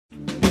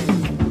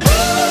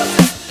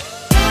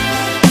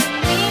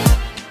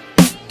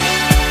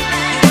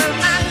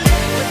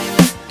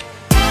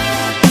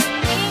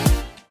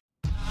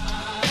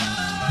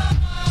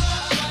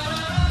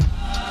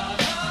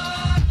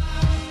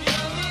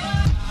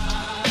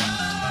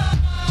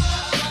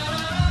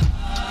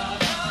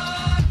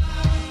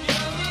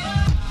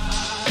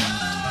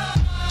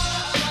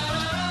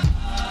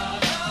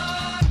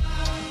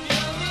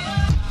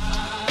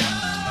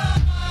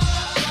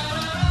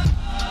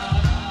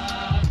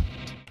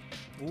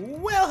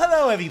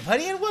Hello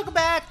everybody and welcome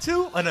back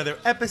to another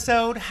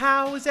episode.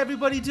 How is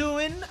everybody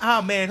doing? Oh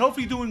man,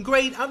 hopefully doing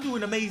great. I'm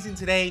doing amazing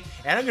today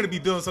and I'm going to be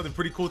building something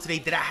pretty cool today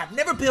that I have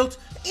never built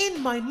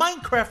in my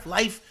Minecraft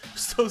life.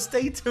 So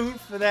stay tuned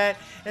for that,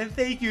 and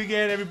thank you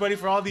again everybody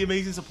for all the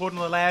amazing support on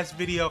the last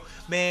video.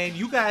 Man,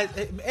 you guys,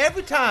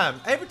 every time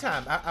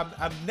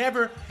I'm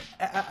never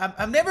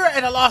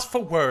at a loss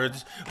for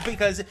words,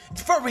 because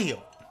for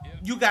real,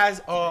 you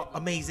guys are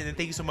amazing and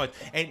thank you so much.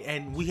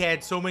 And we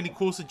had so many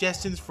cool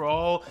suggestions for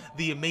all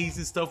the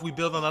amazing stuff we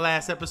built on the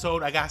last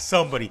episode. I got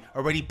somebody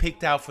already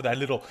picked out for that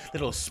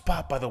little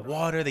spot by the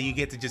water that you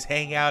get to just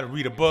hang out and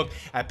read a book.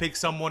 I picked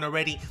someone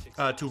already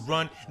to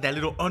run that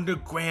little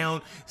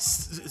underground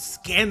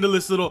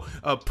scandalous little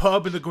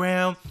pub in the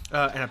ground,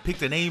 and I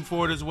picked a name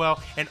for it as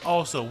well. And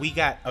also we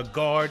got a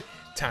guard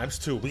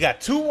 ×2. We got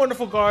 2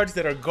 wonderful guards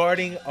that are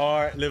guarding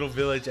our little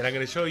village, and I'm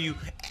going to show you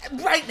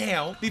right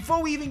now.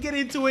 Before we even get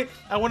into it,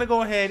 I want to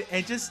go ahead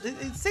and just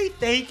say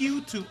thank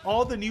you to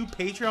all the new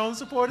Patreon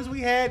supporters we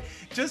had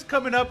just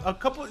coming up a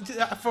couple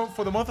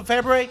for the month of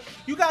February.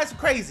 You guys are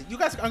crazy. You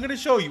guys, I'm going to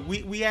show you.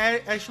 We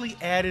actually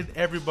added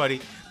everybody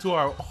to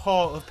our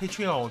haul of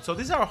Patreon. So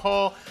this is our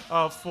haul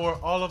for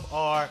all of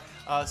our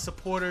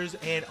supporters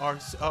and our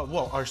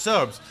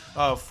subs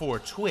for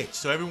Twitch.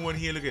 So everyone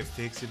here, look at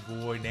Fix It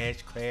Boy,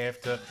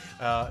 Nashcraft,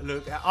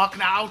 look at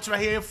Arknouts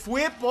right here,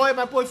 Flip Boy,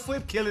 my boy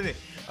Flip killing it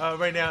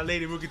right now,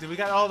 Lady Rookie. We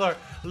got all our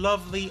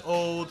lovely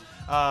old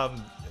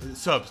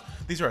subs.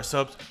 These are our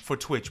subs for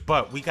Twitch,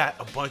 but we got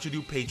a bunch of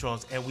new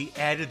patrons and we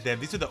added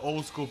them. These are the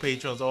old school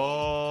patrons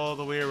all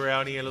the way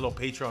around here, a little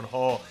Patreon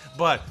haul,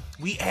 but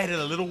we added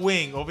a little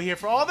wing over here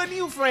for all the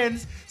new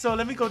friends. So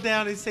let me go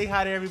down and say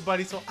hi to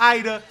everybody. So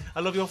Ida,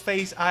 I love your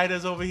face.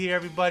 Ida's over here,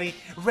 everybody.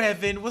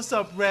 Revan, what's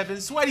up, Revan?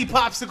 Sweaty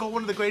Popsicle,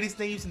 one of the greatest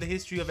names in the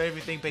history of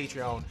everything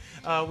Patreon.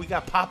 We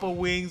got Papa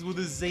Wings with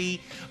a Z.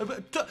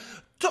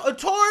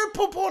 Torn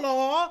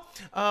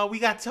Popola. We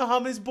got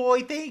Thomas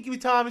Boy. Thank you,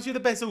 Thomas. You're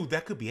the best. Ooh,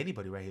 that could be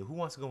anybody right here. Who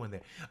wants to go in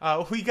there?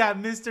 We got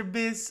Mr.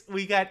 Biss.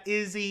 We got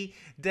Izzy,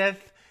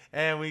 Death.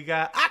 And we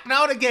got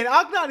Arknout again.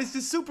 Arknout is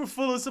just super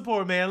full of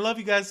support, man. I love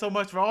you guys so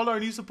much for all our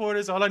new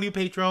supporters, all our new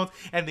patrons,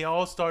 and they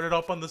all started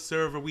off on the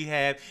server we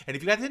have. And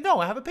if you guys didn't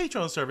know, I have a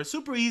Patreon server.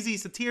 Super easy.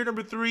 It's a tier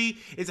number 3.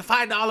 It's a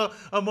 $5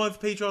 a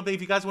month Patreon thing.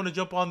 If you guys want to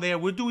jump on there,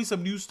 we're doing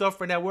some new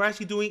stuff right now. We're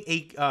actually doing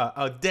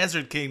a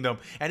desert kingdom,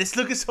 and it's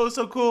looking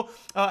so cool.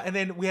 And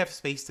then we have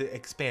space to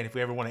expand if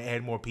we ever want to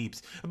add more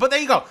peeps. But there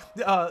you go.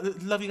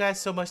 Love you guys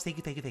so much.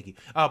 Thank you.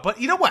 But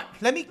you know what?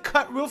 Let me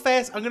cut real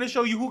fast. I'm gonna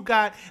show you who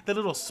got the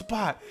little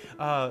spot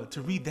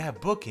to read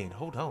that book in.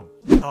 Hold on.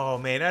 Oh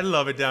man, I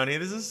love it down here.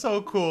 This is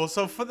so cool.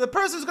 So for the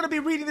person who's gonna be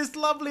reading this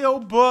lovely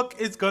old book,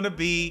 it's gonna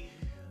be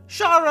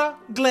Shara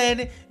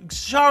Glenn.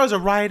 Shara's a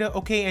writer,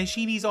 okay, and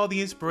she needs all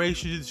the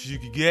inspiration she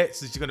could get.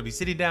 So she's gonna be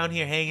sitting down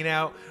here hanging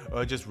out,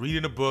 or just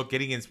reading a book,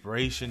 getting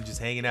inspiration,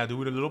 just hanging out,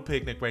 doing a little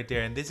picnic right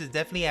there. And this is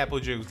definitely apple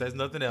juice. That's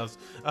nothing else.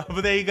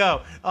 But there you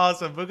go.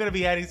 Awesome. We're gonna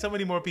be adding so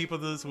many more people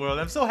to this world.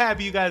 I'm so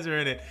happy you guys are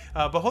in it.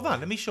 But hold on,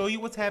 let me show you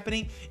what's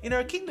happening in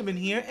our kingdom in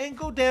here, and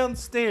go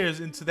downstairs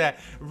into that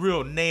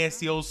real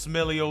nasty old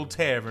smelly old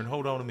tavern.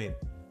 Hold on a minute.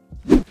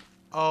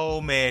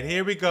 Oh man,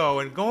 here we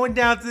go, and going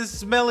down to this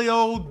smelly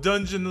old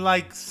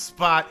dungeon-like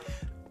spot.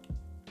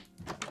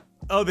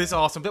 Oh, this is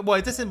awesome. Well,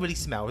 it doesn't really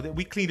smell.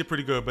 We cleaned it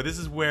pretty good, but this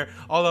is where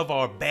all of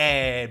our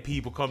bad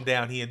people come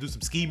down here and do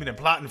some scheming and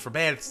plotting for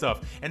bad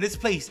stuff. And this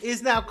place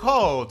is now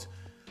called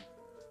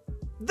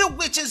The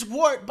Witch's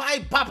Wart by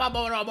Papa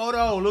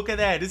Moto. Look at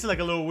that. This is like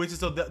a little witch.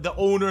 So the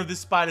owner of this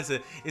spot is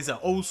an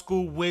old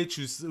school witch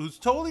who's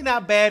totally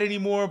not bad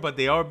anymore, but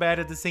they are bad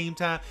at the same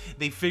time.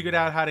 They figured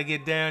out how to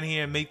get down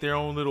here and make their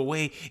own little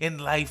way in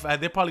life.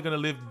 They're probably going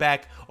to live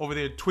back over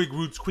there, Twig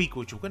Roots Creek,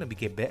 which we're going to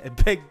get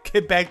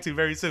back to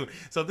very soon.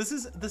 So this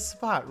is the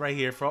spot right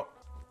here for...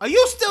 Are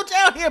you still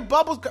down here,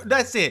 Bubbles?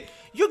 That's it.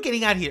 You're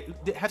getting out of here.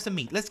 Have some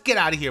meat. Let's get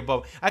out of here,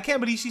 Bubbles. I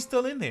can't believe she's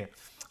still in there.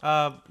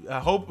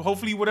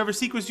 Hopefully whatever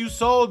secrets you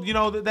sold, you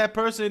know, that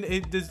person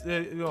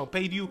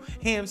paid you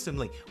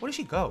handsomely. Where did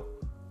she go?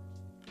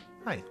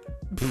 Hi.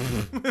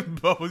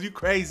 Bubbles, you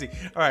crazy.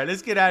 All right,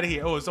 let's get out of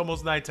here. Oh, it's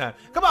almost nighttime.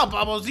 Come on,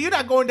 Bubbles. You're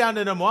not going down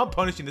there no more. I'm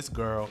punishing this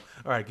girl.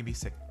 All right, give me a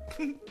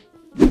second.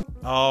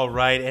 All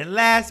right, and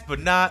last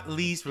but not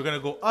least, we're gonna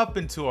go up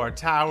into our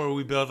tower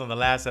we built on the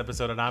last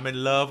episode, and I'm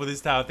in love with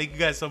this tower. Thank you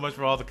guys so much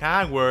for all the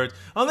kind words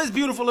on this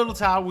beautiful little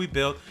tower we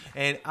built,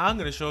 and I'm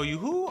gonna show you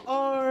who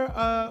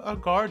our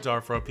guards are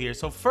for up here.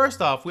 So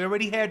first off, we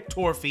already had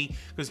Torfy,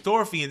 because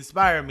Torfy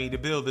inspired me to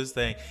build this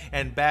thing,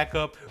 and back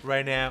up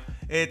right now,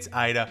 it's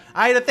Ida.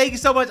 Ida, thank you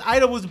so much.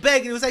 Ida was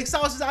begging. It was like,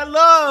 Sausage, I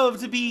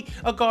love to be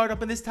a guard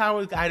up in this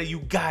tower. Ida, you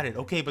got it,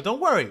 okay? But don't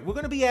worry, we're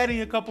gonna be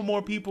adding a couple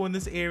more people in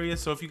this area,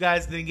 so if you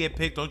guys didn't get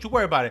picked, don't you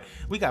worry about it.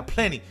 We got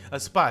plenty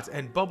of spots,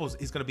 and Bubbles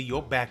is gonna be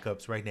your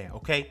backups right now.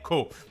 Okay,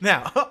 cool.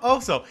 Now,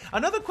 also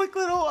another quick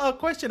little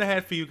question I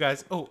had for you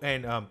guys. Oh,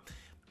 and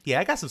yeah,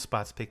 I got some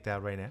spots picked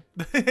out right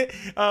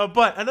now.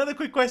 But another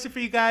quick question for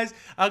you guys.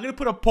 I'm gonna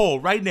put a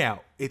poll right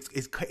now.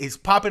 It's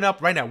popping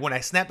up right now when I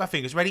snap my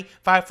fingers. Ready?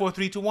 5, 4,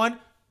 3, 2, 1.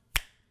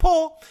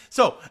 Poll.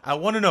 So I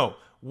want to know,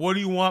 what do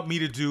you want me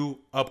to do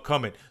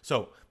upcoming?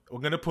 So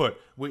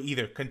we'll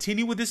either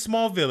continue with this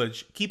small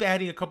village, keep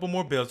adding a couple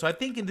more builds. So I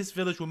think in this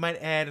village we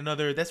might add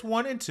another, that's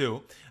 1 and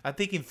 2. I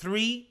think in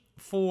 3,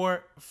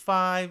 4,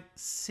 5,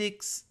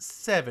 6,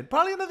 7,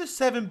 probably another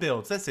 7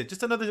 builds. That's it.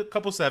 Just another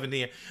couple 7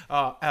 here.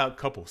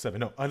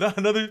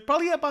 Another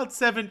probably about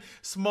 7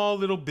 small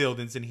little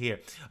buildings in here.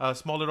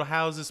 Small little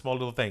houses, small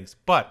little things.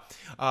 But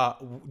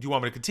do you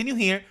want me to continue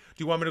here?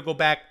 Do you want me to go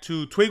back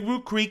to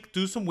Twigroot Creek,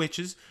 do some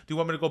witches? Do you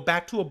want me to go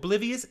back to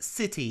Oblivious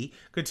City,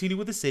 continue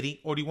with the city?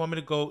 Or do you want me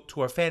to go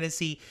to our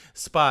fantasy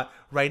spot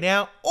right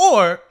now?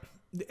 Or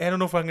I don't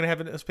know if I'm going to have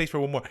a space for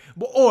one more.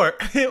 Or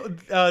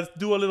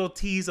do a little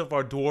tease of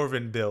our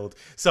Dwarven build.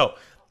 So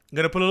I'm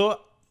going to put a little...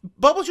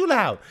 Bubbles, you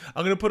loud.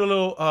 I'm going to put a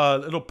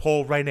little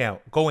poll right now.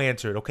 Go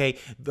answer it, okay?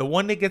 The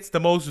one that gets the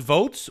most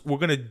votes, we're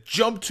going to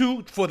jump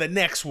to for the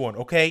next one,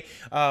 okay?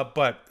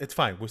 But it's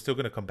fine. We're still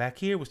going to come back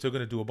here. We're still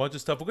going to do a bunch of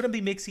stuff. We're going to be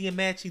mixing and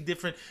matching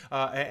different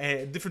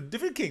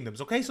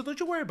kingdoms, okay? So don't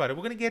you worry about it.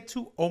 We're going to get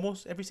to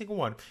almost every single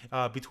one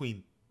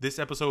between this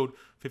episode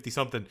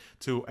 50-something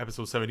to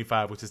episode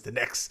 75, which is the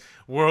next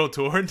world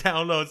tour and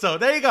download. So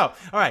there you go.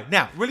 All right,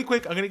 now really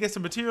quick, I'm gonna get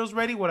some materials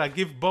ready while I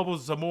give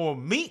Bubbles some more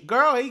meat.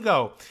 Girl, here you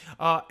go.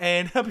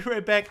 And I'll be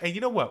right back. And you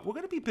know what? We're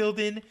gonna be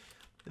building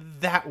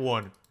that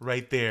one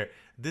right there.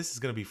 This is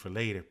gonna be for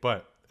later,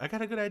 but I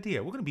got a good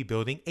idea. We're gonna be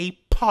building a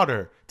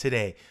potter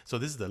today. So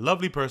this is the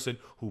lovely person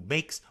who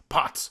makes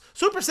pots.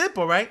 Super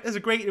simple, right? There's a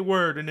great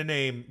word in the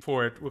name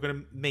for it. We're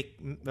gonna make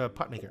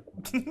pot maker.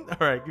 All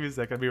right, give me a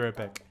second. I'll be right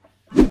back.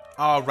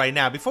 All right,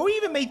 now, before we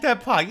even make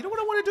that pot, you know what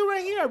I want to do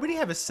right here? I already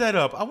have it set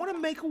up. I want to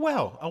make a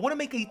well. I want to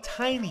make a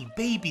tiny,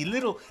 baby,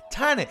 little,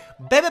 tiny,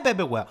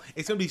 baby well.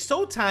 It's going to be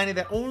so tiny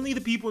that only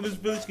the people in this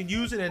village can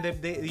use it, and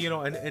they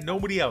and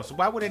nobody else. So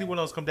why would anyone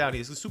else come down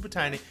here? It's super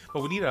tiny,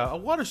 but we need a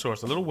water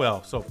source, a little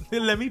well. So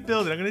let me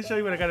build it. I'm going to show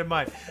you what I got in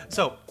mind.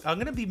 So I'm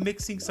going to be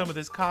mixing some of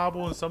this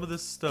cobble and some of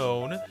this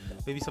stone,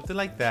 maybe something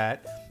like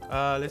that.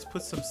 Let's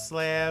put some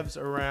slabs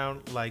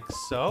around like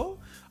so.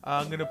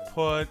 I'm going to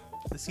put...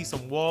 Let's see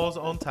some walls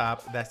on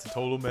top. That's the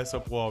total mess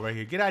up wall right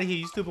here. Get out of here,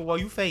 you stupid wall.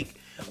 You fake.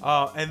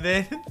 And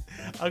then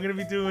I'm going to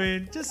be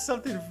doing just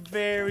something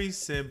very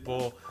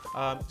simple.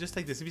 Just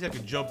like this. Let me see if I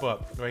can jump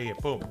up right here.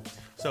 Boom.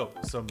 So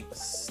some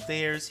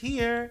stairs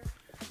here.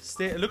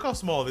 Look how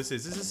small this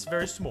is. This is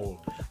very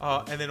small.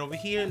 And then over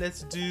here,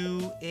 let's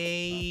do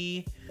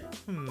a...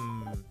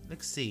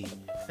 let's see.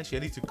 Actually,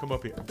 I need to come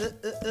up here.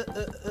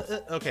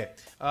 Okay.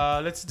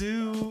 Let's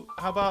do...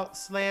 How about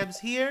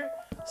slabs here?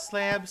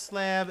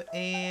 Slab,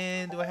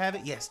 and do I have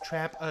it? Yes,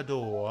 trap a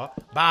door.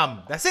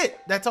 Bam. That's it.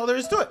 That's all there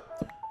is to it.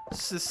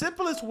 It's the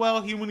simplest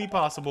well humanly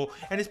possible,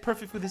 and it's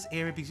perfect for this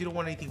area because you don't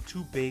want anything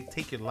too big.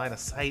 Take your line of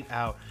sight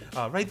out.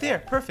 Right there.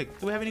 Perfect.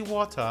 Do we have any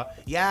water?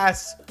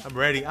 Yes. I'm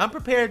ready. I'm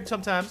prepared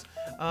sometimes.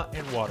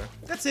 And water.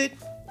 That's it.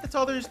 That's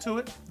all there is to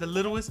it. The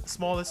littlest,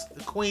 smallest,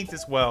 the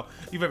quaintest well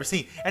you've ever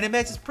seen. And it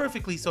matches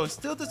perfectly, so it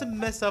still doesn't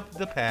mess up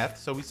the path.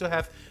 So we still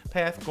have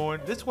path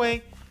going this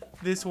way,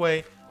 this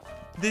way,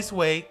 this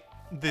way,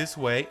 this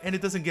way, and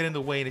it doesn't get in the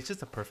way, and it's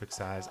just a perfect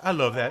size. I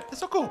love that. It's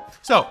so cool.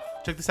 So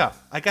check this out.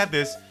 I got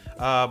this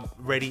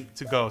ready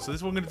to go. So this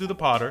is what we're gonna do, the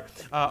potter.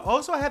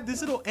 Also, I have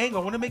this little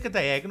angle. I want to make a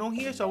diagonal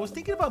here, so I was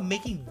thinking about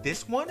making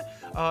this one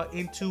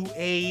into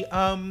a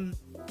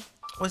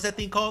what's that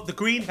thing called? The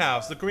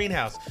greenhouse. The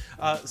greenhouse.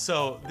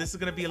 So this is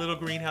gonna be a little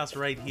greenhouse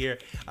right here.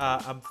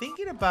 I'm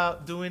thinking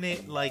about doing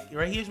it like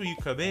right here's where you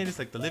come in. It's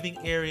like the living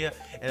area,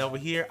 and over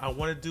here I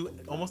want to do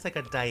almost like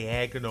a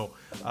diagonal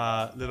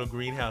little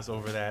greenhouse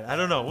over that. I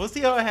don't know. We'll see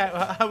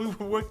how we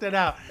work that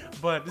out.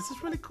 But this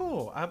is really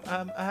cool. I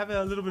have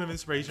a little bit of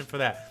inspiration for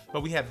that.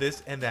 But we have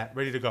this and that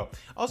ready to go.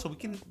 Also, we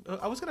can.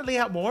 I was gonna lay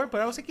out more,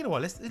 but I was like, you know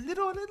what? Let's a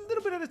little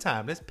bit at a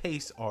time. Let's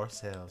pace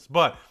ourselves.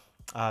 But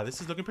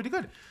this is looking pretty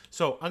good.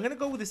 So I'm gonna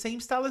go with the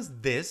same style as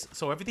this.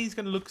 So everything's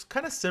gonna look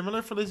kind of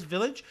similar for this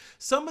village.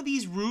 Some of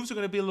these roofs are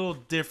gonna be a little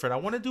different. I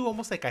want to do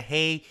almost like a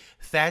hay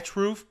thatch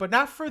roof, but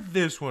not for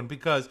this one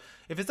because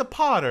if it's a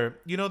potter,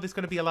 you know, there's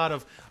gonna be a lot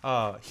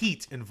of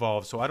heat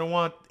involved. So I don't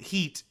want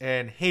heat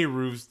and hay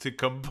roofs to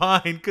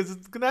combine because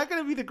it's not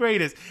gonna be the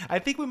greatest. I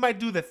think we might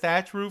do the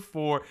thatch roof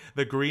for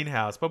the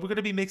greenhouse, but we're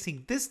gonna be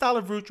mixing this style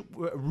of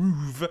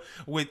roof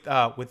with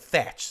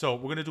thatch. So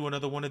we're gonna do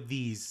another one of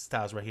these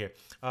styles right here.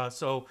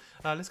 So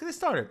let's get it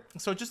started.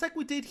 So just like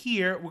we did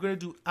here, we're going to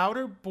do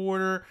outer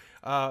border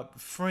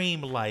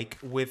frame-like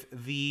with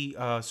the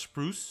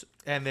spruce,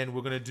 and then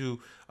we're going to do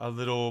a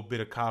little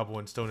bit of cobble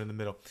and stone in the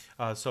middle.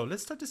 So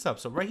let's start this up.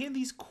 So right here in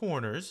these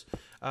corners,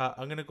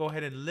 I'm going to go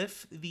ahead and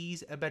lift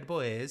these bad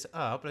boys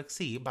up. Let's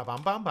see. Bam,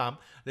 bam, bam, bam.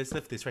 Let's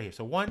lift this right here.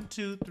 So 1,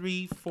 2,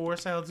 3, 4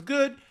 sounds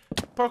good.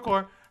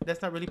 Parkour.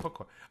 That's not really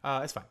parkour.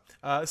 It's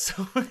fine.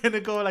 So we're going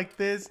to go like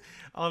this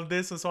on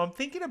this one. So I'm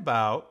thinking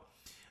about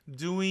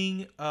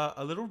doing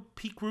a little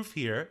peak roof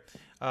here.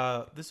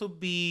 This will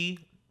be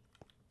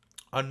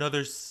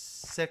another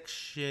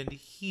section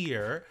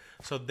here.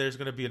 So there's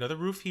going to be another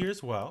roof here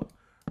as well.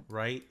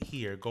 Right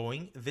here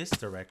going this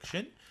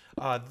direction.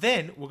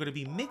 Then we're going to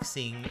be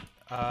mixing,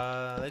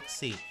 let's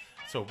see.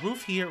 So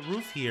roof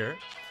here,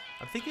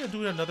 I'm thinking of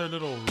doing another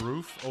little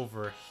roof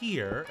over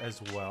here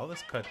as well.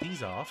 Let's cut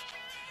these off.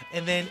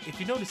 And then if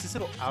you notice, this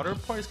little outer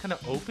part is kind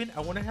of open.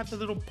 I want to have the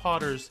little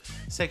potters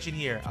section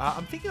here.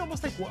 I'm thinking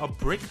almost like a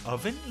brick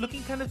oven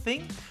looking kind of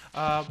thing.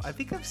 I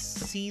think I've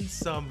seen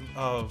some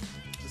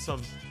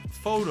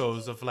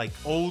photos of like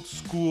old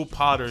school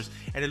potters,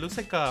 and it looks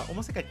like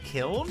almost like a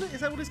kiln.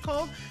 Is that what it's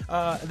called?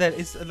 That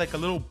is like a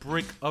little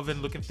brick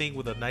oven looking thing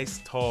with a nice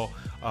tall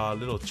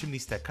little chimney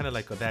stack, kind of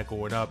like that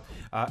going up.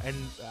 And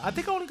I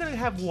think I'm only gonna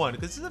have one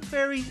because it's a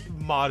very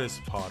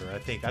modest potter.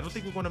 I don't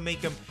think we're gonna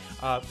make him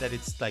that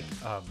it's like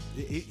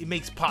it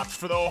makes pots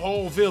for the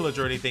whole village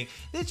or anything.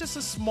 It's just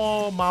a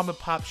small mom and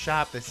pop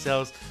shop that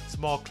sells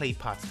small clay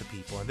pots to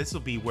people, and this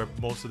will be where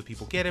most of the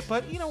people get it.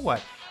 But you know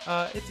what?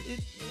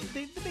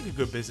 They make a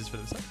good business for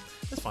themselves.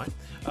 That's fine.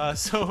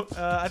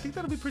 I think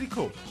that'll be pretty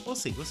cool. We'll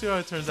see. We'll see how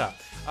it turns out.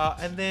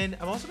 And then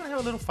I'm also gonna have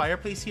a little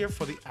fireplace here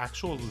for the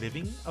actual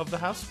living of the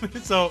house.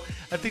 So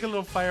I think a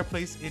little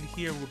fireplace in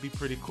here would be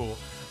pretty cool.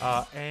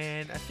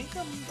 And I think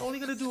I'm only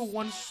gonna do a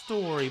one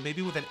story,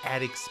 maybe with an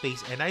attic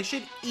space. And I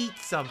should eat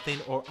something,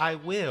 or I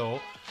will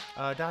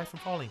die from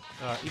falling,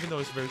 even though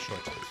it's very short.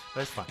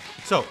 That's fine.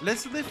 So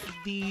let's lift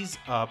these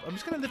up. I'm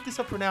just gonna lift this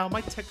up for now.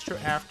 My texture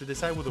after,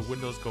 decide where the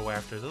windows go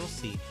after. So we'll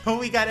see. Oh,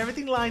 we got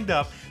everything lined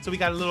up. So we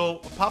got a little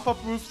pop-up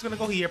roof's gonna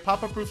go here.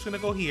 Pop-up roof's gonna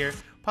go here.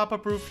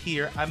 Pop-up roof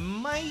here. I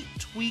might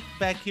tweak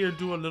back here,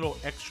 do a little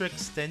extra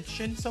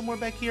extension somewhere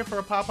back here for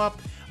a pop-up.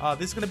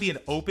 This is gonna be an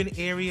open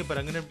area, but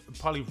I'm gonna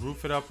probably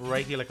roof it up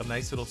right here, like a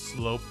nice little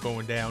slope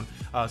going down.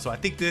 So I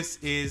think this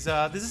is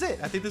it.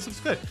 I think this looks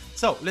good.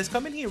 So let's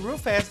come in here real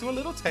fast, do a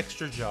little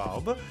texture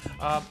job.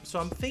 So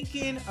I'm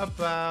thinking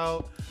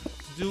about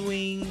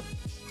doing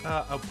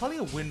probably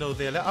a window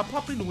there. I'll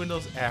pop in the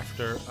windows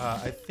after.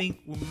 I think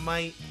we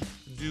might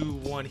do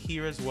one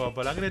here as well,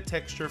 but I'm gonna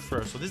texture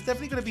first. So this is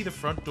definitely gonna be the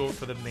front door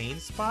for the main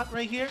spot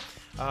right here.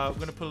 We're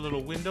gonna put a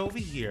little window over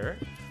here.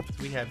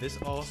 So we have this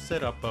all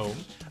set up. Boom.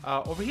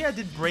 Over here I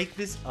did break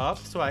this up,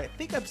 so I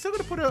think I'm still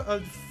gonna put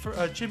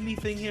a chimney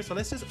thing here. So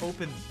let's just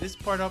open this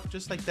part up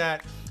just like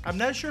that. I'm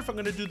not sure if I'm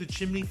gonna do the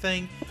chimney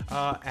thing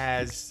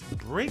as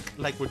brick,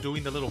 like we're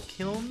doing the little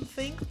kiln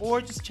thing,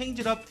 or just change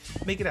it up,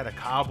 make it out of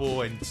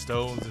cobble and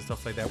stones and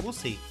stuff like that. We'll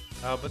see.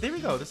 But there we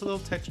go. This is a little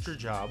texture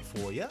job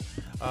for you.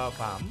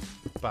 Bam,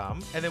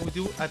 bam. And then we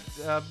do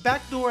a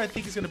back door. I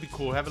think is going to be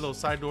cool. Have a little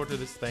side door to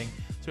this thing.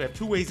 So we have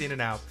two ways in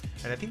and out.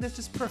 And I think that's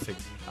just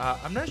perfect.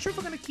 I'm not sure if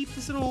we're going to keep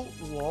this little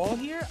wall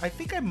here. I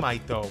think I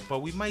might, though. But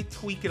we might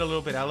tweak it a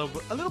little bit. A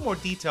little more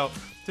detail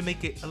to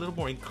make it a little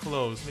more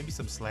enclosed. Maybe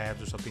some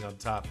slabs or something on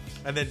top.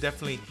 And then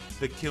definitely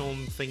the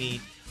kiln thingy.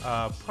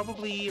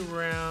 Probably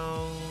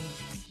around,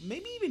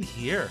 maybe even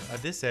here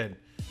at this end.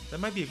 That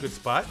might be a good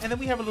spot. And then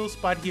we have a little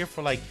spot here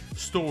for like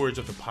storage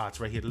of the pots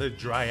right here to let it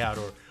dry out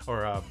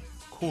or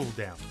cool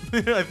down,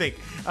 I think.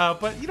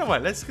 But you know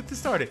what? Let's get this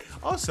started.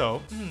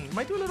 Also,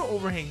 might do a little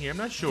overhang here. I'm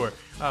not sure.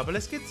 But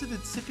let's get to the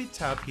tippy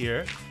top here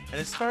and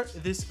let's start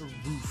this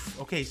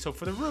roof. Okay, so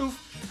for the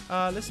roof,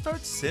 let's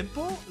start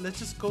simple. Let's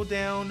just go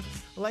down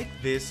like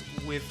this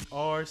with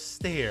our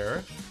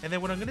stair. And then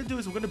what I'm going to do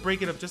is we're going to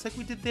break it up just like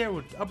we did there.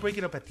 I'll break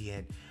it up at the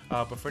end.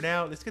 But for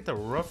now, let's get the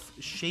rough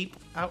shape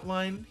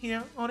outline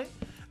here on it.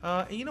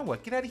 And you know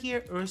what? Get out of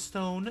here,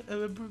 Earthstone,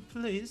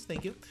 please.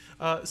 Thank you.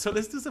 So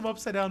let's do some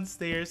upside down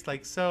stairs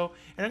like so.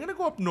 And I'm going to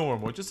go up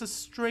normal, just a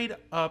straight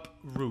up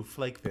roof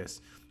like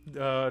this.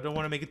 Don't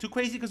want to make it too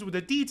crazy because with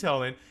the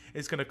detailing,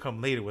 it's going to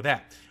come later with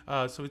that.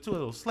 So we do a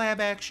little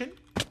slab action.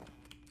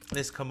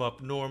 Let's come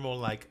up normal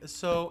like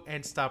so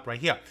and stop right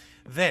here.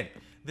 Then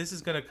this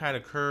is going to kind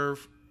of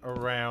curve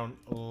around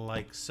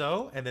like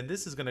so. And then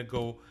this is going to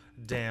go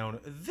down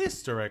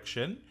this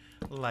direction.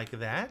 Like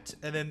that,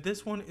 and then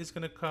this one is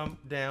gonna come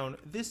down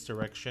this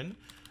direction,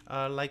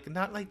 like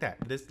not like that.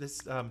 Let's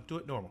do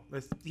it normal.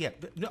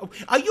 No,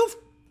 are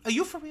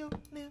you for real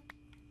now?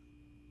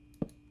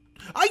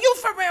 Are you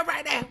for real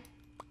right now?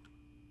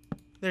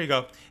 There you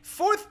go.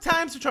 Fourth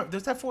time's the charm.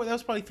 There's that four. That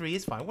was probably three.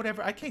 It's fine.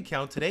 Whatever. I can't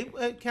count today.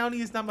 Counting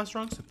is not my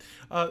strong suit.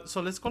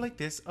 So let's go like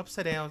this,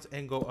 upside downs,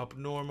 and go up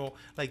normal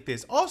like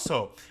this.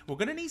 Also, we're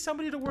gonna need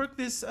somebody to work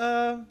this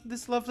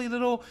this lovely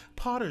little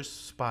potter's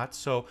spot.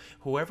 So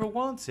whoever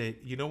wants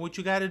it, you know what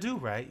you got to do,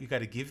 right? You got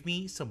to give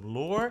me some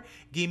lore.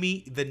 Give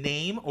me the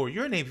name or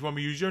your name if you want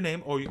me to use your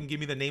name, or you can give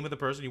me the name of the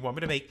person you want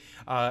me to make,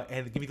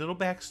 and give me a little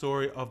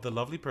backstory of the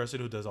lovely person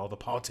who does all the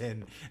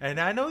potting. And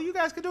I know you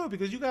guys can do it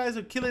because you guys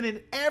are killing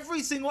it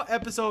every single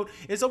episode.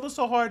 It's almost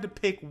so hard to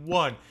pick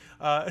one.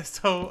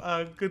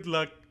 Good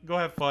luck. Go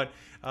have fun.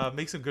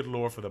 Make some good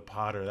lore for the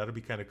potter. That'll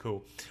be kind of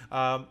cool.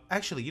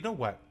 Actually, you know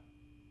what?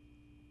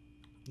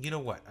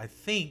 I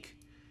think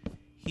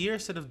here,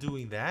 instead of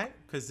doing that,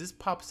 because this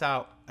pops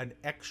out an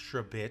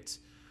extra bit,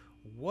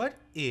 what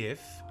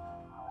if...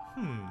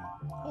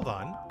 hold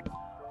on.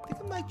 I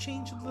think I might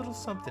change a little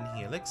something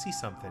here. Let's see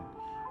something.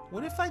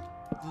 What if I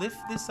lift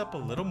this up a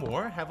little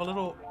more? Have a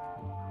little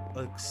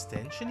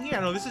extension here?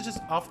 I know this is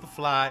just off the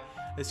fly.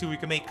 Let's see what we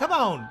can make. Come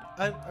on!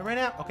 Right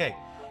now? Okay.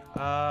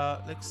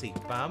 Let's see.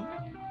 Bam.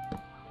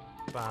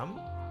 Bam.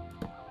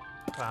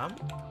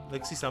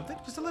 Let's see something.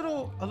 Just a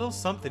little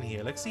something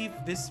here. Let's see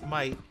if this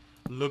might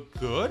look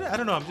good. I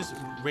don't know. I'm just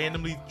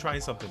randomly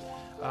trying something.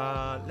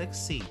 Let's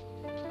see.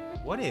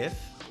 What if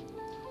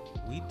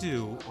we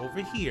do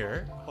over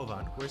here? Hold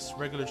on. Where's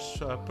regular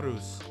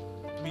Bruce?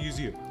 Let me use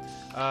you.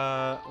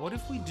 What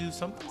if we do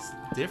something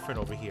different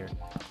over here?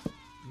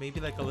 Maybe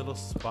like a little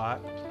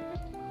spot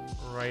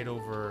right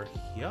over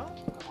here.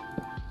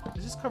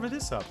 Let's just cover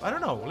this up. I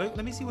don't know.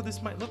 Let me see what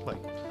this might look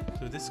like.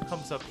 So this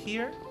comes up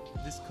here.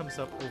 This comes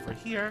up over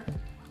here.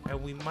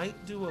 And we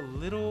might do a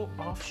little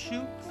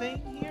offshoot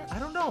thing here. I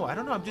don't know.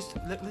 I'm just,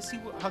 let's see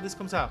how this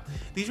comes out.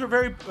 These were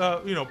very,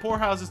 you know, poor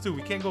houses too.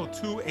 We can't go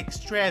too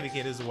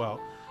extravagant as well.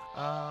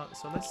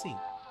 So let's see.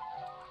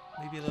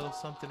 Maybe a little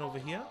something over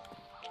here.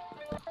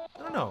 I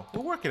don't know.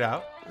 We'll work it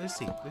out. Let's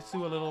see. Let's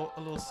do a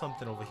little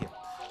something over here.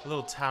 A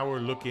little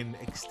tower-looking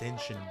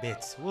extension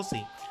bits. We'll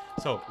see.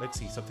 So let's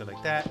see something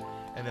like that,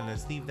 and then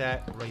let's leave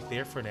that right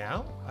there for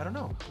now. I don't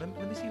know.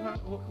 Let me see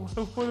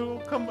what will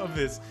come of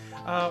this.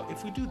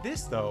 If we do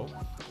this though,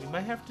 we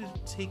might have to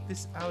take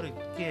this out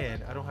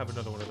again. I don't have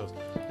another one of those.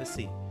 Let's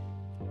see.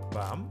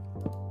 Bam,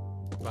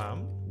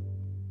 bam,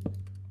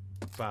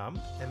 bam,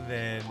 and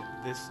then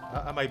this.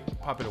 I might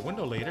pop in a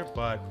window later,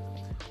 but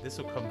this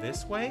will come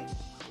this way.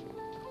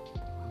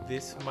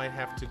 This might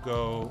have to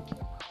go.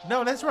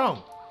 No, that's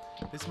wrong.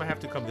 This might have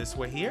to come this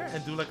way here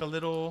and do like a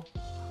little.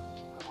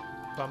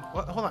 Bum.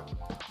 Oh, hold on.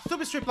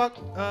 Stupid strip block.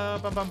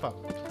 Bum, bum, bum.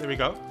 There we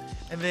go.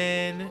 And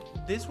then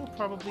this will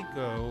probably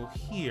go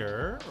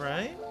here,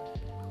 right?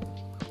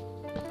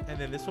 And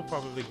then this will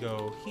probably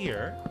go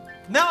here.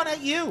 No,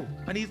 not you.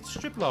 I need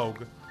strip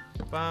log.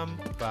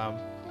 Bum, bum,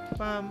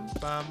 bum,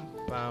 bum,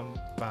 bum,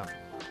 bum.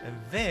 And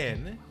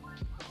then,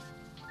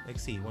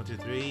 let's see. 1, 2,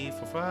 3,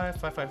 4, 5,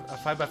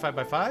 5 by 5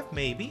 by 5,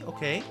 maybe.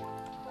 Okay.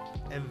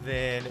 And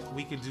then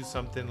we could do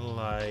something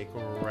like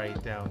right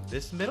down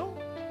this middle.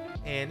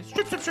 And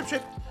strip.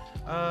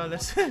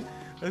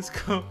 Let's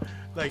go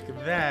like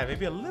that.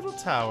 Maybe a little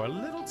tower, a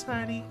little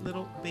tiny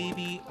little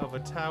baby of a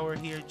tower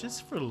here,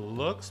 just for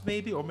looks,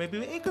 maybe, or maybe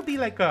it could be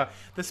like the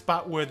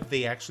spot where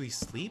they actually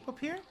sleep up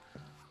here.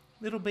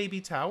 Little baby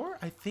tower.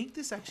 I think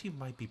this actually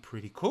might be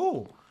pretty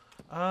cool.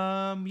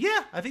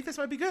 Yeah, I think this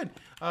might be good.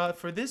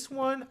 For this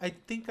one, I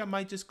think I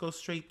might just go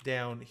straight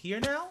down here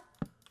now.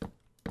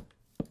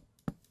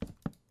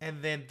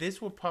 And then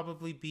this will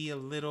probably be a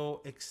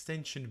little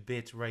extension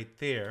bit right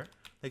there.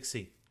 Let's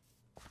see.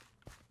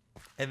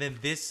 And then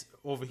this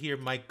over here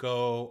might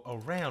go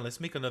around. Let's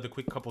make another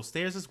quick couple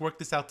stairs. Let's work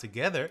this out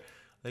together.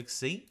 Let's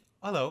see.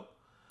 Hello.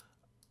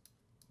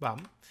 Bam.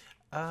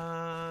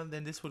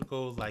 Then this would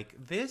go like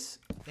this.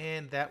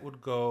 And that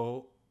would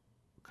go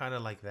kind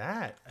of like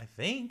that, I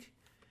think.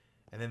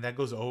 And then that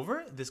goes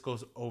over. This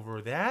goes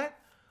over that.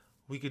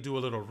 We could do a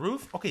little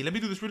roof. Okay, let me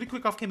do this really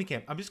quick off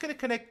cam. I'm just going to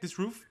connect this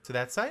roof to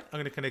that side. I'm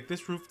going to connect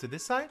this roof to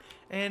this side.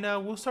 And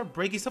we'll start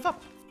breaking stuff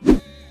up.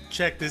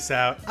 Check this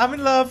out. I'm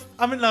in love.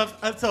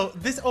 So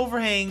this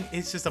overhang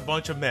is just a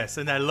bunch of mess,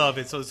 and I love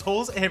it. So there's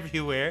holes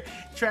everywhere.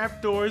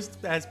 Trapdoors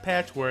as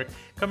patchwork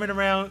coming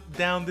around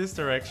down this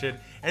direction.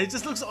 And it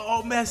just looks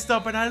all messed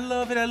up, and I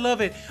love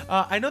it.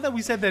 I know that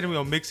we said that, you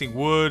know, mixing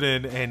wood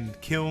and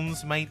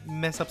kilns might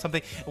mess up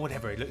something.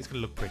 Whatever, it's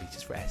gonna look pretty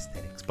just for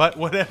aesthetics. But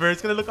whatever,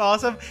 it's gonna look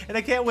awesome, and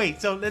I can't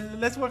wait. So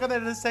let's work on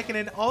that in a second.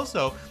 And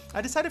also,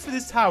 I decided for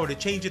this tower to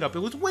change it up. It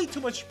was way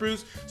too much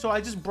spruce, so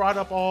I just brought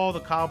up all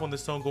the cobble and the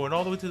stone going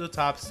all the way to the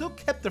top. Still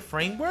kept the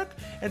framework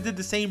and did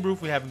the same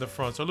roof we have in the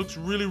front. So it looks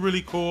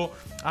really cool.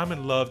 I'm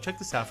in love. Check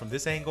this out from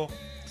this angle.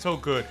 So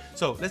good.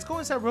 So let's go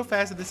inside real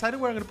fast. I decided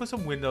where I'm going to put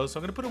some windows. So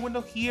I'm going to put a window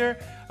here.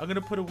 I'm going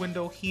to put a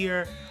window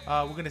here.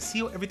 We're going to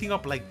seal everything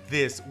up like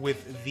this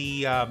with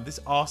the this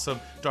awesome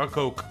dark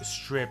oak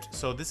stripped.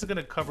 So this is going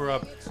to cover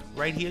up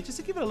right here just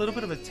to give it a little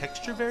bit of a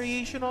texture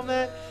variation on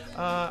that.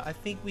 I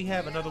think we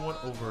have another one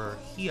over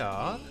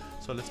here.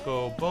 So let's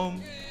go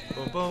boom,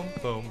 boom, boom,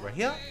 boom right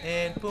here.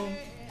 And boom,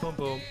 boom,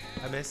 boom.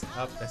 I messed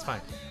up. That's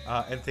fine.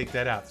 And take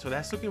that out. So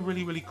that's looking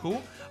really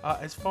cool.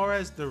 As far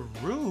as the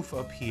roof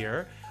up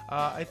here,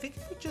 I think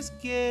if we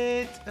just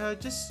get,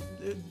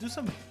 do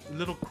some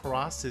little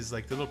crosses,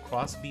 like the little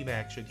cross beam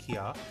action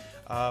here.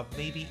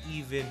 Maybe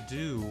even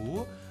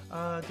do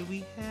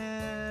we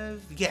have,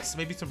 yes,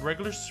 maybe some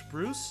regular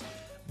spruce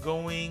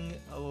going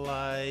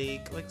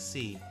like, let's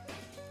see,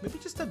 maybe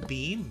just a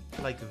beam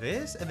like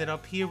this. And then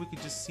up here, we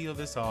could just seal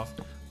this off.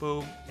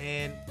 Boom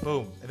and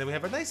boom. And then we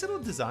have a nice little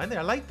design there.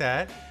 I like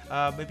that.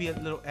 Maybe a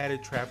little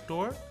added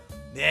trapdoor.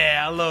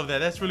 Yeah, I love that.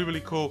 That's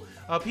really cool.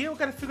 Up here, we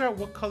got to figure out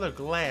what color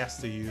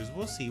glass to use.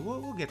 We'll see.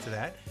 We'll get to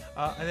that.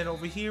 And then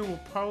over here, we'll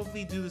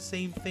probably do the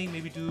same thing.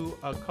 Maybe do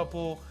a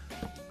couple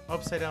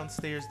upside down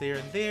stairs there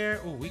and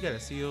there. Oh, we got to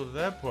seal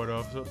that part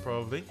off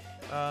probably.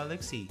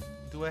 Let's see.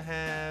 Do I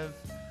have...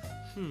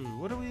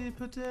 what do we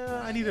put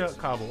down? I need a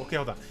cobble. Okay,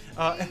 hold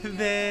on. And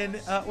then...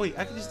 wait,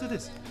 I can just do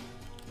this.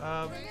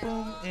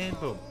 Boom and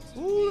boom.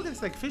 Ooh, look at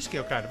this, like fish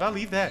scale kind of. I'll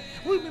leave that.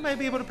 Ooh, we might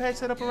be able to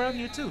patch that up around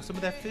here too. Some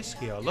of that fish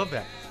scale. I love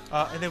that.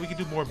 And then we can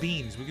do more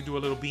beams. We can do a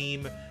little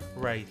beam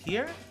right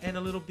here and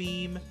a little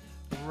beam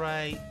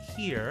right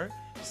here.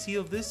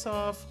 seal this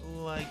off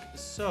like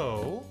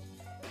so.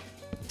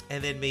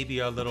 And then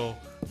maybe our little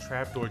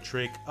trapdoor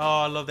trick.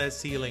 Oh, I love that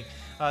ceiling.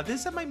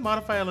 This I might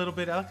modify a little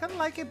bit. I kind of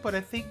like it, but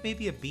I think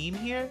maybe a beam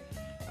here,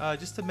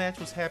 just to match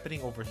what's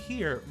happening over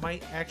here,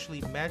 might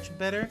actually match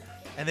better.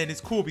 And then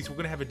it's cool because we're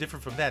gonna have it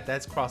different from that.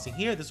 That's crossing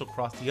here. This will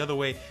cross the other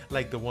way,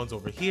 like the ones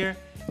over here.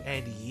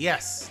 And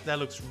yes, that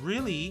looks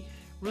really,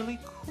 really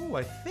cool.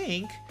 I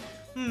think.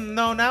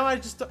 No, now I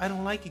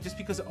don't like it just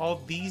because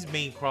all these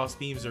main cross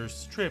beams are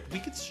stripped. We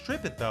could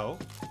strip it though.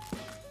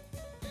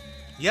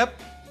 Yep.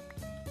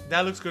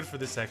 That looks good for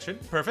this section.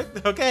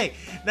 Perfect. Okay,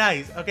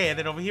 nice. Okay, and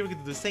then over here we can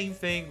do the same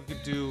thing. We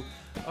could do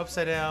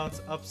upside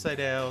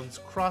downs,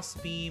 cross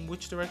beam.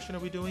 Which direction are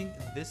we doing?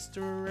 This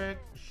direction?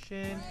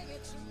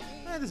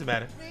 It doesn't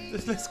matter.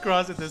 Let's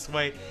cross it this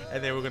way,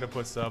 and then we're gonna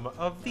put some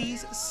of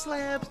these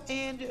slabs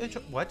and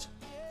what?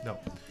 No,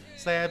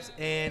 slabs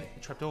and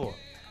trapdoor.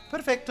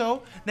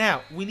 Perfecto.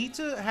 Now we need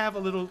to have a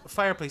little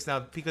fireplace now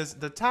because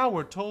the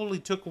tower totally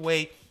took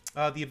away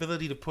the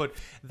ability to put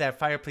that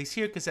fireplace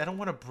here because I don't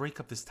want to break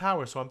up this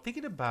tower. So I'm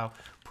thinking about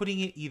putting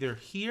it either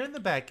here in the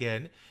back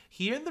end,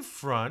 here in the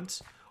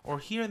front, or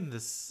here in the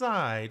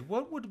side.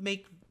 What would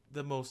make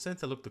the most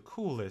sense to look the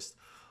coolest?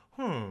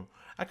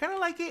 I kind of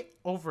like it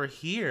over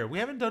here. We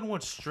haven't done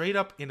one straight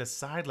up in a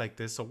side like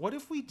this. So what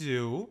if we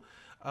do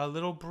a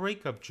little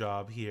breakup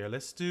job here?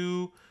 Let's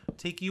do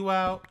take you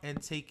out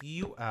and take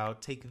you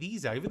out. Take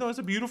these out, even though it's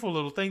a beautiful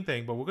little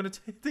thing, but we're going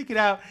to take it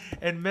out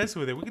and mess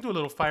with it. We can do a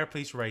little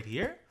fireplace right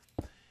here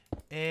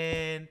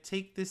and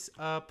take this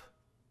up.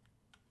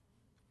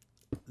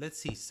 Let's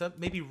see,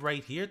 maybe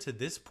right here to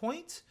this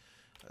point.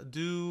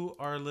 Do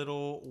our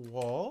little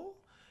wall.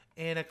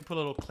 And I can put a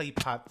little clay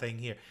pot thing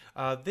here.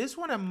 This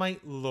one I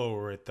might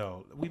lower it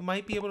though. We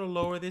might be able to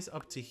lower this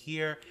up to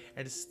here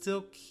and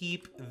still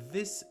keep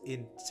this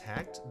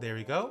intact. There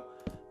we go.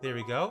 There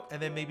we go.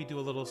 And then maybe do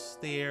a little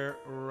stair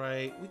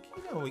right.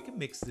 We can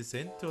mix this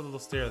in. Do a little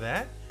stair of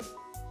that.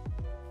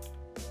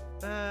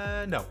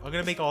 No, I'm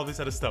gonna make all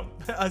this out of stone.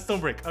 A stone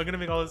brick. I'm gonna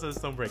make all this out of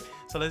stone brick.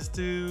 So let's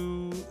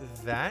do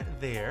that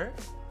there.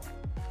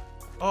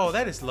 Oh,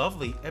 that is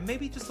lovely. And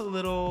maybe just a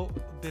little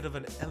bit of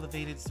an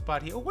elevated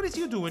spot here. Oh, what is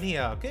you doing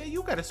here? Okay,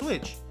 you gotta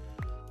switch.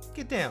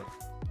 Get down.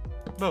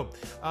 Boom.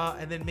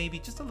 And then maybe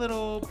just a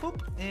little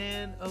boop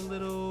and a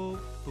little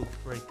boop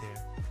right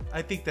there.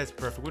 I think that's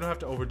perfect. We don't have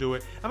to overdo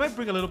it. I might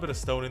bring a little bit of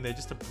stone in there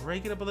just to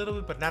break it up a little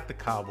bit, but not the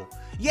cobble.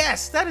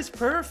 Yes, that is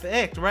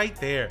perfect right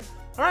there.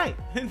 All right,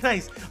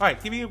 nice. All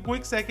right, give me a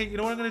quick second. You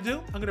know what I'm gonna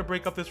do? I'm gonna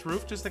break up this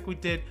roof just like we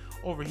did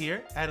over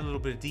here. Add a little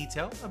bit of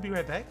detail. I'll be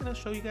right back and I'll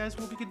show you guys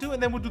what we can do,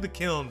 and then we'll do the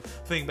kiln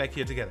thing back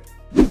here together.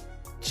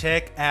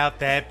 Check out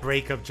that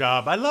breakup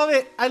job. I love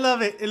it. I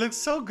love it. It looks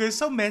so good,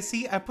 so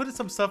messy. I put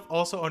some stuff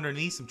also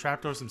underneath, some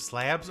trapdoors, some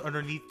slabs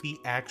underneath the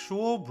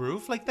actual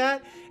roof like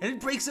that, and it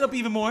breaks it up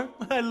even more.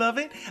 I love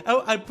it.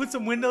 I put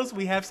some windows.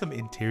 We have some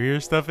interior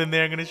stuff in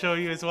there I'm gonna show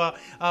you as well.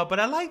 But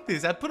I like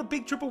this. I put a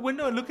big triple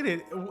window and look at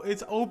it.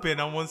 It's open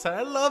on one side.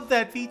 I love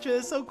that feature.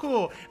 It's so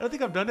cool. I don't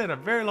think I've done that in a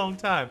very long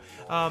time.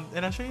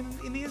 And I'll show you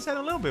in the inside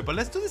a little bit. But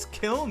let's do this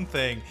kiln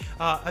thing.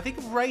 I think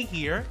right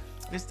here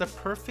is the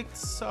perfect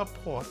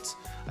support,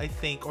 I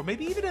think, or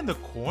maybe even in the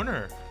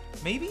corner.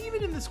 Maybe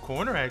even in this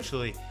corner,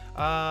 actually.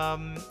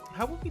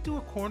 How would we do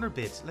a corner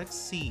bit? Let's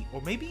see.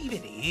 Or maybe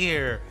even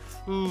here.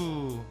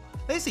 Ooh.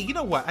 Let's see. You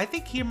know what? I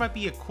think here might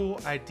be a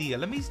cool idea.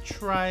 Let me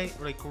try,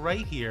 like,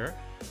 right here.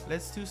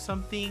 Let's do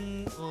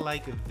something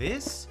like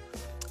this.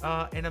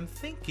 And I'm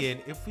thinking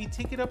if we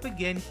take it up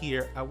again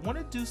here, I want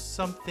to do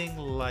something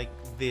like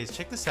this.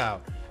 Check this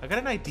out. I got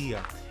an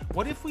idea.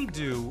 What if we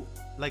do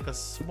like a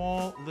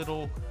small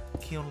little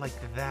kiln like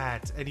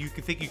that, and you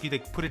could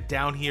like put it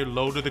down here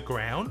low to the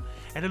ground,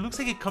 and it looks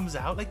like it comes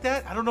out like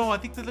that. I don't know. I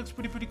think that looks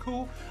pretty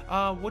cool.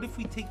 What if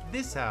we take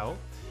this out,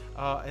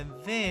 and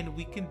then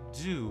we can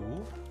do,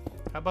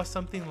 how about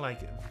something like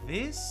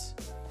this?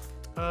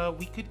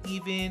 We could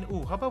even,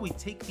 how about we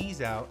take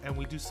these out and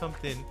we do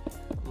something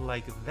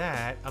like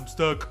that. I'm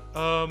stuck.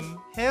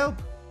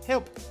 Help.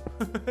 Hold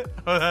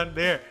on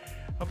there.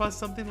 How about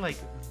something like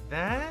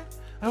that?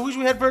 I wish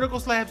we had vertical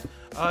slabs.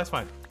 It's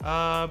fine.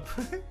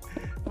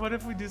 What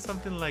if we do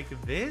something like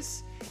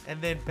this? And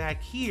then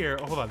back here,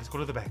 hold on, let's go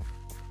to the back.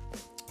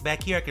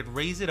 Back here, I could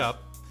raise it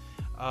up.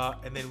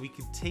 And then we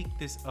could take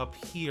this up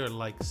here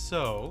like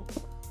so.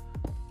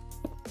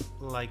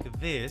 Like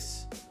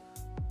this.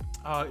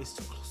 It's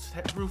too close to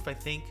that roof, I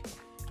think.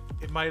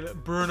 It might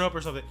burn up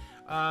or something.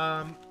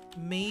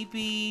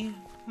 Maybe,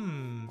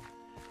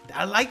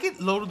 I like it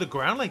low to the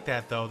ground like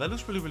that, though. That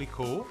looks really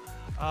cool.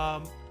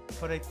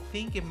 But I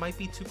think it might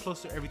be too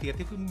close to everything. I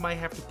think we might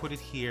have to put it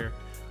here.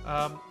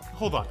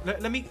 Hold on.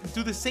 Let me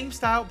do the same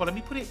style, but let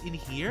me put it in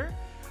here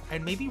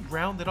and maybe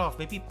round it off.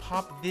 Maybe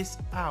pop this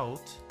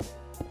out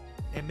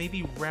and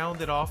maybe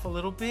round it off a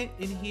little bit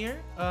in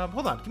here.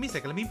 Hold on. Give me a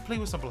second. Let me play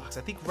with some blocks.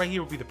 I think right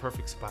here would be the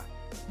perfect spot.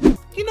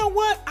 You know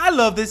what? I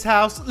love this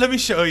house. Let me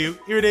show you.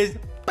 Here it is.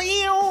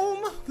 Bam!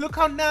 boom, look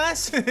how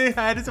nice. I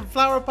added some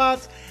flower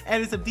pots,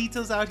 added some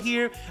details out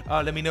here.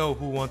 Let me know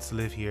who wants to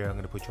live here. I'm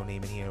gonna put your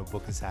name in here, a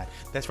book inside.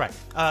 That's right.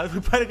 We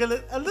put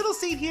a little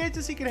seat here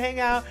just so you can hang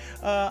out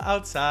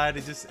outside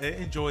and just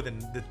enjoy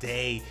the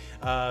day.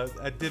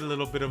 I did a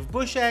little bit of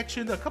bush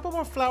action, a couple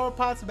more flower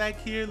pots back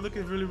here,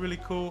 looking really, really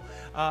cool.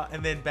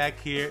 And then back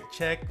here,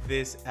 check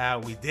this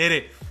out. We did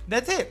it.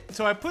 That's it.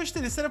 So I pushed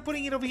it. Instead of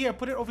putting it over here, I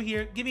put it over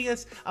here, giving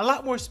us a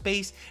lot more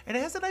space. And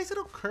it has a nice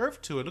little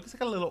curve to it. Looks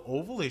like a little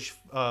ovalish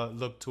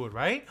look to it,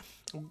 right?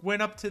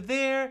 Went up to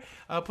there,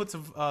 put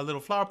some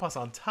little flower pots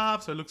on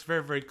top, so it looks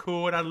very, very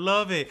cool, and I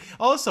love it.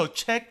 Also,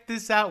 check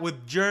this out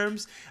with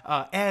Germs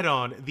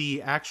add-on,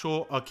 the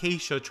actual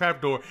acacia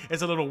trapdoor.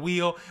 It's a little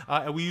wheel,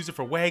 and we use it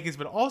for wagons,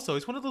 but also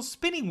it's one of those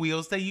spinning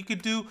wheels that you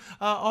could do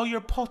all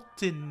your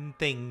potting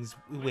things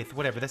with,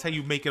 whatever. That's how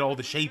you make it all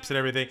the shapes and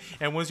everything.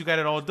 And once you got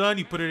it all done,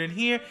 you put it in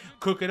here,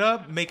 cook it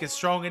up, make it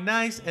strong and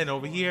nice, and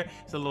over here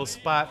it's a little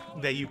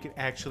spot that you can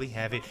actually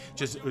have it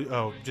just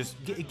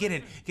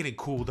getting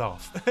cooled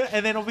off.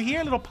 And then over here,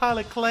 a little pile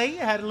of clay.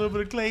 I had a little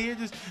bit of clay here,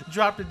 just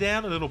dropped it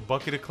down, a little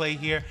bucket of clay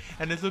here,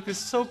 and it's looking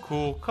so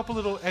cool. A couple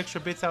little extra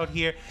bits out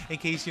here in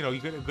case, you know,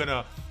 you're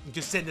gonna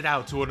just send it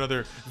out to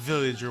another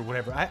village or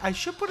whatever. I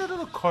should put a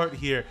little cart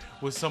here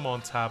with some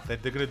on top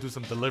that they're gonna do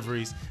some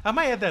deliveries. I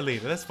might add that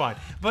later, that's fine.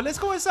 But let's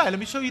go inside. Let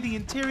me show you the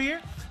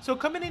interior. So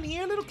coming in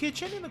here, little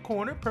kitchen in the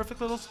corner,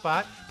 perfect little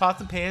spot, pots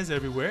and pans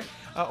everywhere.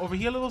 Over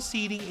here, a little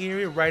seating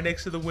area right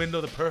next to the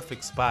window, the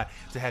perfect spot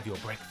to have your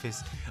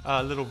breakfast.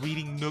 Little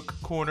reading nook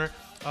corner.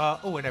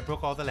 Oh, and I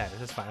broke all the ladders.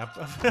 That's fine.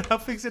 I'll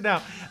fix it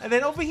now. And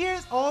then over here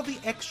is all the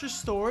extra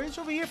storage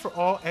over here for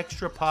all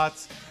extra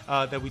pots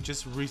that we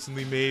just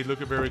recently made.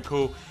 Looking very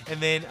cool.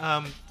 And then,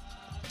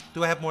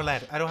 do I have more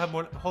ladder? I don't have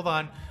more. Hold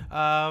on.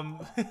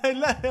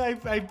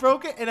 I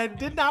broke it and I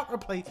did not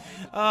replace.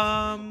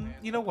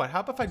 You know what? How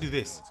about if I do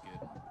this?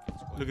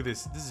 Look at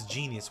this. This is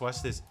genius.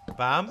 Watch this.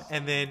 Bam.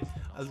 And then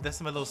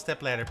that's my little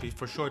step ladder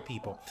for short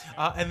people.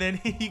 And then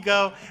here you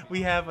go.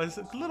 We have a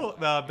little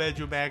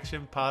bedroom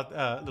action pot,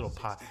 little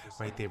pot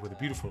right there with a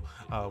beautiful,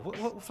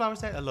 what flower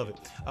is that? I love it.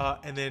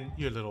 And then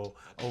your little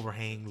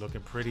overhang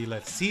looking pretty.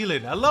 Let's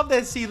ceiling. I love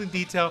that ceiling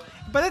detail.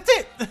 But that's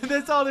it.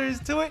 That's all there is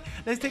to it.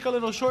 Let's take a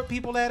little short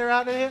people ladder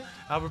out of here.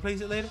 I'll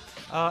replace it later.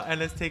 And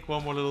let's take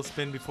one more little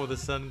spin before the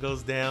sun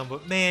goes down.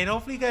 But man,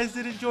 hopefully you guys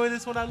did enjoy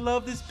this one. I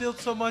love this build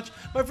so much.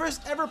 My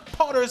first ever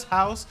Potter's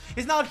house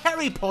is not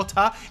Harry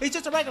Potter. It's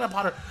just a regular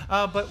Potter.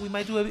 But we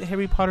might do a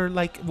Harry Potter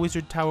like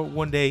Wizard Tower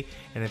one day,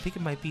 and I think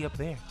it might be up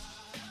there.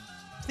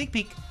 Sneak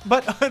peek.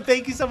 But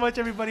thank you so much,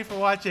 everybody, for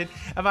watching.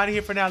 I'm out of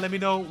here for now. Let me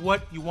know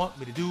what you want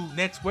me to do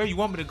next, where you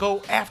want me to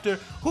go after,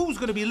 who's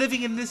going to be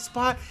living in this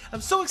spot.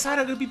 I'm so excited.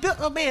 I'm going to be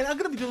building. Oh, man, I'm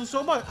going to be doing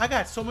so much. I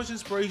got so much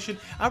inspiration.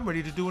 I'm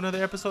ready to do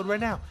another episode right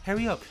now.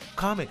 Hurry up.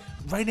 Comment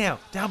right now,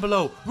 down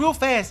below, real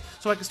fast,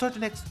 so I can start the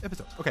next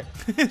episode. Okay.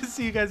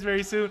 See you guys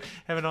very soon.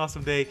 Have an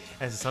awesome day.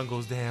 As the sun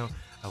goes down,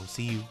 I will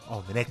see you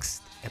on the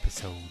next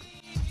episode.